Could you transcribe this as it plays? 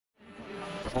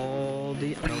all the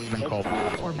Nicole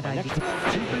Bohan.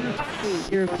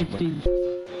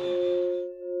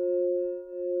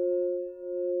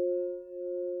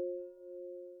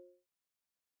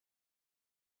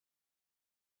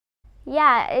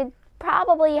 Yeah, it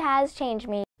probably has changed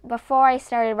me. Before I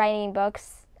started writing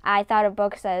books, I thought of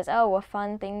books as, oh, a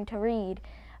fun thing to read.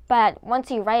 But once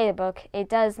you write a book, it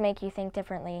does make you think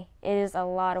differently. It is a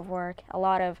lot of work, a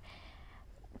lot of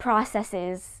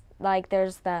processes. Like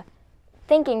there's the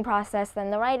thinking process,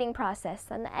 then the writing process,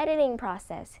 then the editing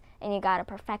process, and you gotta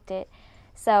perfect it.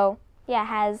 So yeah, it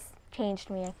has changed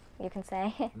me, you can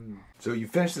say. So you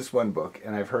finished this one book,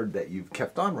 and I've heard that you've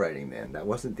kept on writing then. That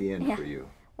wasn't the end for you.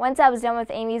 Once I was done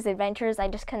with Amy's Adventures, I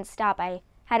just couldn't stop. I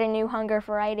had a new hunger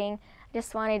for writing. I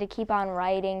just wanted to keep on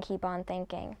writing, keep on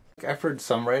thinking. I've heard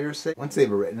some writers say once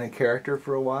they've written a character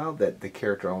for a while that the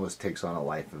character almost takes on a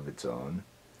life of its own.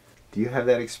 Do you have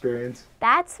that experience?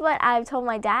 That's what I've told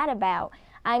my dad about.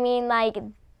 I mean, like,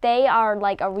 they are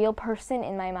like a real person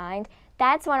in my mind.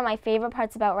 That's one of my favorite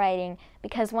parts about writing,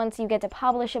 because once you get to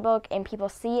publish a book and people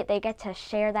see it, they get to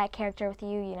share that character with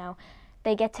you, you know.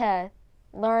 They get to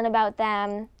learn about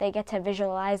them, they get to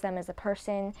visualize them as a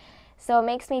person. So it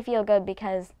makes me feel good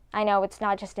because I know it's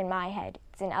not just in my head,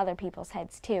 it's in other people's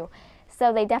heads too.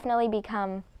 So they definitely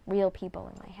become real people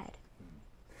in my head.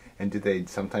 And do they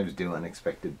sometimes do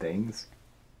unexpected things?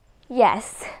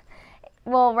 Yes.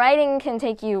 Well, writing can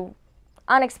take you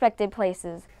unexpected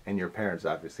places. And your parents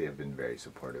obviously have been very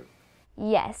supportive.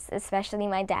 Yes, especially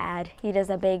my dad. He does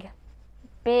a big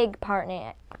part in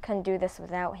it. I couldn't do this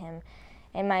without him.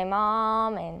 And my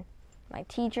mom and my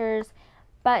teachers,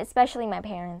 but especially my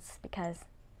parents, because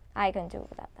I couldn't do it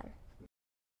without them.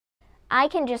 I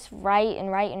can just write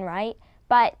and write and write,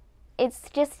 but it's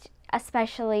just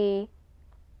especially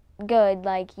good.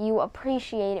 Like, you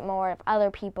appreciate it more if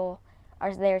other people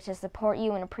are there to support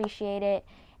you and appreciate it.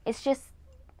 It's just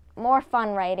more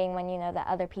fun writing when you know that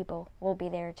other people will be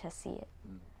there to see it.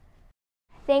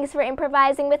 Thanks for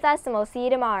improvising with us, and we'll see you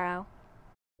tomorrow.